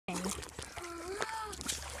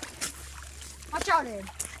Watch out, Abe.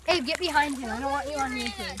 Abe, get behind him. I don't want you on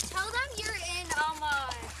YouTube. Tell them you're in,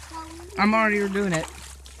 I'm already doing it.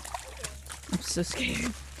 I'm so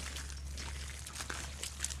scared.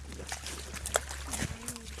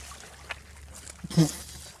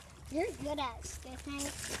 You're good at skipping.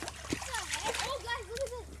 Oh, guys, look at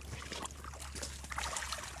this.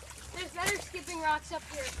 There's better skipping rocks up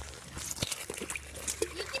here. You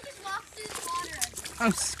can just walk through the water.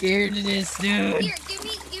 I'm scared of this, dude. Here, give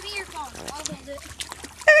me your phone. I'll hold it.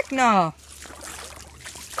 Heck no.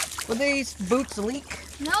 Will these boots leak?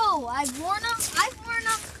 No, I've worn them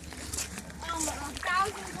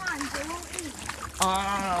 1,000 times. They won't leak. Oh,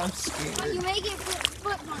 I'm But scared. you may get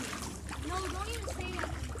foot bunnies. No, don't even say that.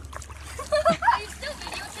 Are you still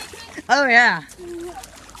videotaping? Oh, yeah.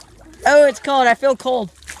 Oh, it's cold. I feel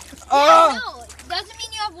cold. Oh, No, it doesn't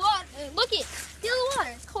mean you have water. Look it. Feel the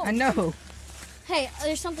water. It's cold. I know. Hey,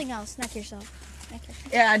 there's something else. Neck yourself.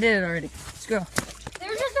 Yeah, I did it already. Let's go.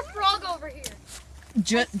 There's just a frog over here.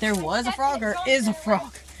 There was a frog or is a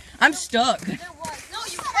frog? I'm stuck. There was. No,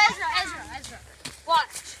 Ezra.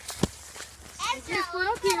 Watch. There's one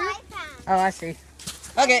up here. Oh, I see.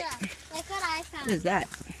 Okay. Look what I What found. is that?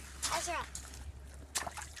 Ezra.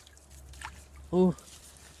 Ooh.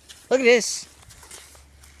 Look at this.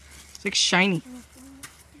 It's like shiny.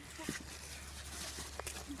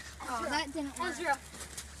 Oh, that didn't work. Ezra.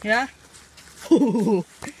 Yeah? Ooh.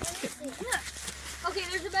 Okay,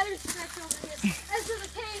 there's a better stretch over here. Ezra, the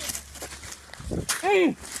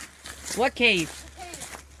cave. What cave? The cave.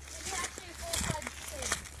 It's actually a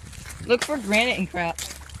full-fledged cave. Look for granite and crap.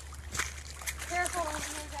 Careful over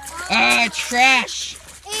here, guys. Trash.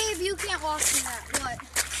 Abe, you can't walk through that. What?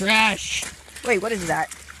 Trash. Wait, what is that?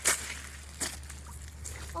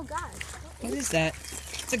 Oh, God. What is that?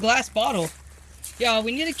 It's a glass bottle. Yeah,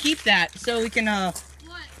 we need to keep that so we can, What?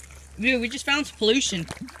 dude, we just found some pollution.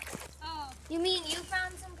 Oh. You mean you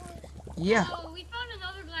found some pollution? Yeah. Oh, we found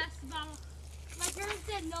another glass bottle. My parents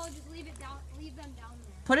said no, just leave them down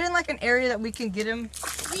there. Put it in like an area that we can get him.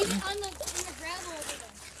 Leave it in the gravel over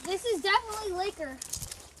there. This is definitely liquor.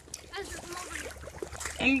 Ezra, come over here.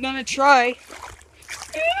 I'm gonna try. It's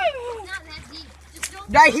not that deep. Just don't.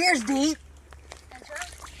 Right here's deep. Ezra.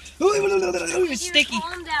 It's sticky. Just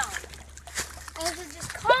calm down. Ezra,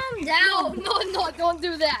 just calm down. No, don't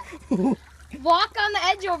do that. Walk on the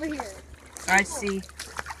edge over here. I see.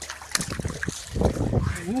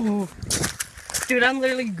 Ooh. Dude, I'm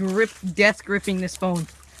literally death gripping this phone.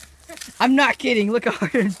 I'm not kidding. Look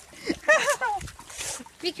hard.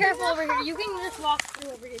 Be careful over here. You can just walk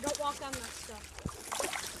through over here. Don't walk on that stuff.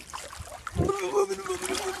 Are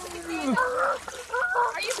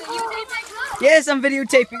you videotaping my car? Yes, I'm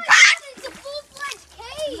videotaping. It's a full-fledged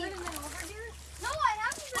cave. You haven't been over here? No, I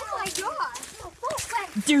haven't been. Oh, my God. It's a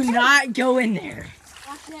full-fledged. Do not go in there.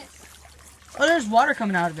 Watch this. Oh, there's water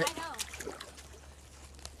coming out of it. I know.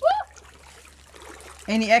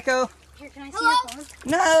 Any echo? Here, can I see Hello? your phone?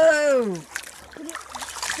 No.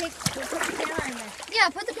 Put the camera in there. Yeah,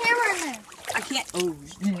 put the camera in there. I can't. Oh.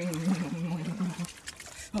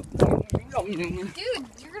 Dude,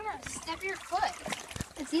 you're gonna step your foot.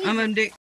 It's easy. I'm gonna